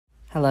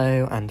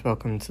Hello and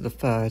welcome to the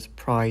third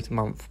Pride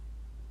Month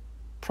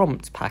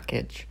prompt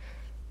package.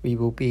 We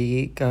will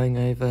be going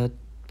over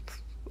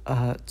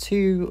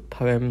 2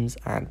 poems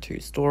and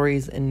 2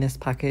 stories in this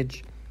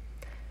package.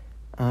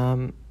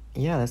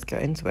 Let's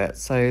get into it.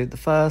 So the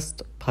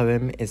first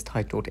poem is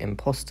titled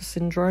Imposter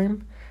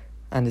Syndrome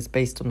and is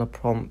based on the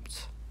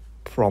prompt,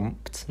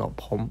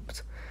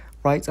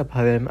 write a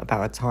poem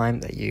about a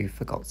time that you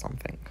forgot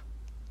something.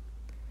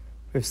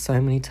 With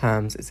so many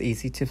terms, it's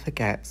easy to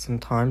forget.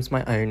 Sometimes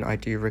my own I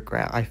do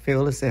regret. I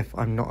feel as if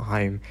I'm not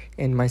home.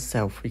 In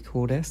myself, we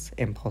call this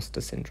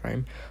imposter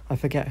syndrome. I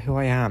forget who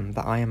I am,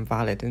 that I am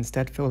valid.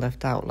 Instead feel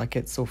left out like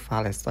it's all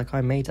phallus, like I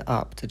made it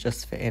up to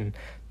just fit in.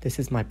 This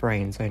is my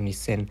brain's only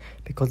sin.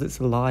 Because it's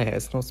a liar,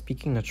 it's not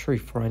speaking the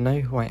truth. For I know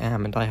who I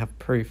am and I have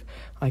proof.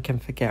 I can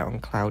forget on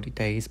cloudy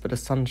days, but the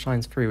sun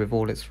shines through with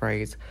all its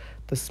rays.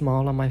 The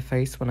smile on my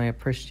face when I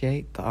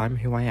appreciate that I'm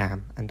who I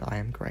am and I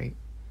am great.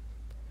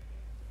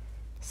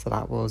 So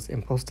that was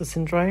Imposter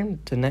Syndrome.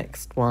 The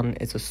next one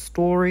is a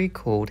story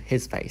called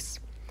His Face,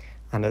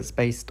 and it's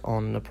based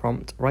on the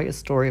prompt, write a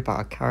story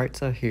about a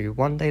character who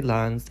one day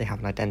learns they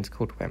have an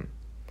identical twin.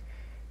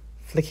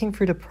 Flicking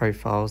through the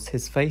profiles,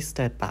 his face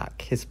stared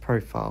back, his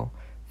profile,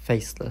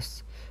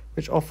 faceless,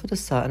 which offered a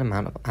certain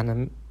amount of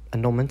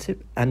anonymity.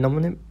 I don't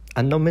know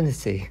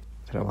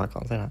why I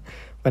can't say that.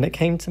 When it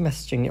came to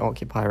messaging the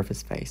occupier of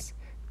his face,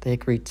 they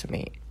agreed to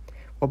meet.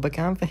 What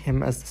began for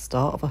him as the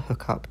start of a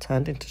hookup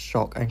turned into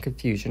shock and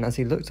confusion as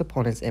he looked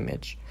upon his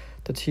image.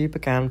 The two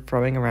began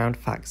throwing around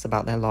facts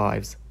about their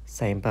lives,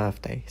 same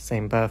birthday,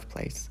 same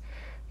birthplace,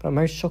 but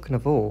most shocking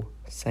of all,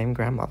 same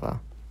grandmother.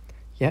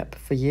 Yep,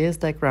 for years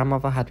their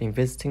grandmother had been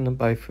visiting them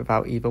both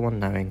without either one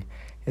knowing.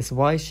 It's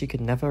why she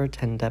could never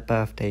attend their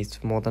birthdays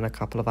for more than a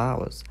couple of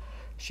hours.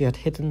 She had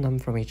hidden them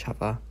from each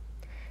other.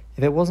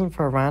 If it wasn't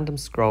for a random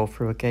scroll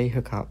through a gay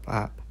hookup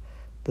app,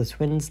 the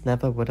twins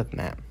never would have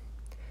met.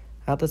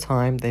 At the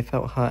time, they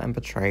felt hurt and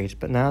betrayed,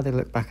 but now they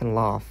look back and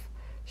laugh,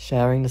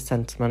 sharing the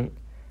sentiment,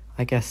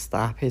 I guess the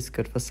app is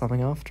good for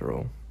something after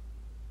all.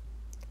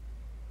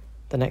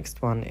 The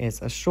next one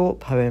is a short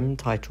poem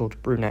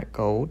titled Brunette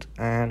Gold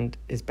and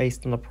is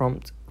based on the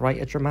prompt, write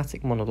a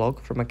dramatic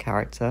monologue from a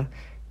character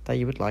that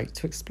you would like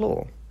to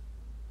explore.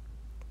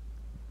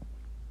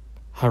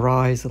 Her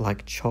eyes are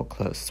like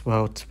chocolate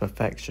swirled to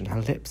perfection,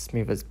 her lips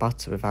smooth as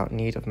butter without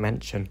need of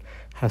mention,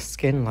 her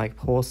skin like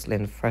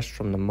porcelain fresh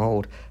from the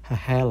mould, her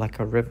hair like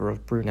a river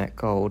of brunette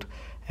gold.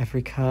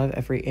 Every curve,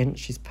 every inch,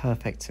 she's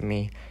perfect to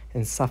me.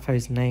 In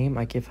Sappho's name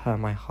I give her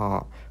my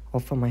heart,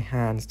 offer my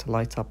hands to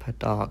light up her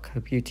dark,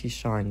 her beauty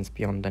shines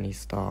beyond any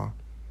star.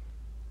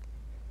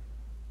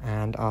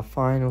 And our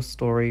final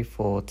story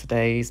for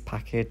today's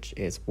package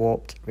is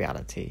Warped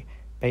Reality,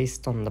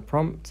 based on the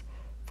prompt,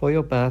 for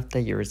your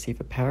birthday, you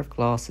receive a pair of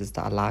glasses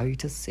that allow you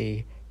to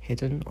see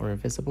hidden or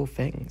invisible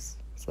things.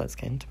 So let's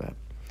get into it.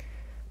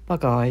 But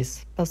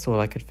guys, that's all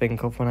I could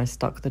think of when I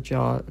stuck the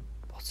jar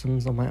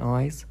bottoms on my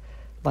eyes.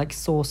 Like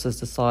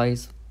saucers the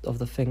size of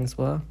the things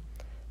were.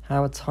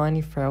 How a tiny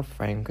frail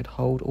frame could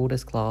hold all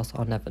this glass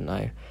I'll never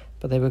know.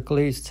 But they were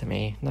glues to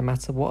me. No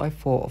matter what I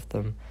thought of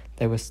them,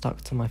 they were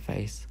stuck to my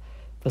face.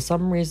 For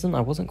some reason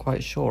I wasn't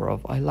quite sure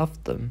of, I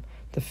loved them.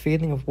 The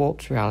feeling of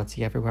warped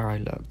reality everywhere I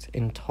looked,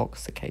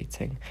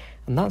 intoxicating.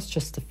 And that's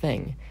just the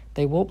thing.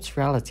 They warped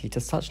reality to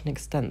such an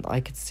extent that I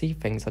could see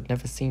things I'd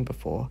never seen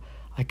before.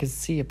 I could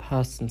see a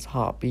person's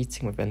heart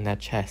beating within their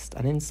chest,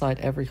 and inside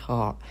every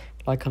heart,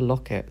 like a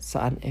locket,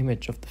 sat an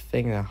image of the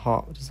thing their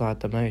heart desired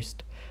the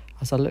most.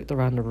 As I looked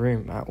around the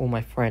room at all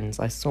my friends,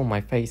 I saw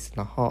my face in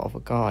the heart of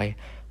a guy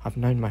I've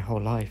known my whole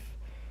life.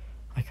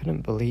 I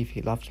couldn't believe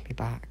he loved me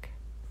back.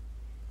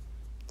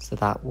 So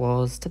that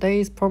was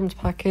today's prompt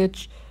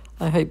package.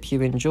 I hope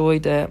you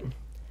enjoyed it,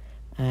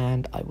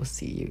 and I will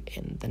see you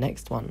in the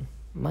next one.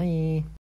 Bye.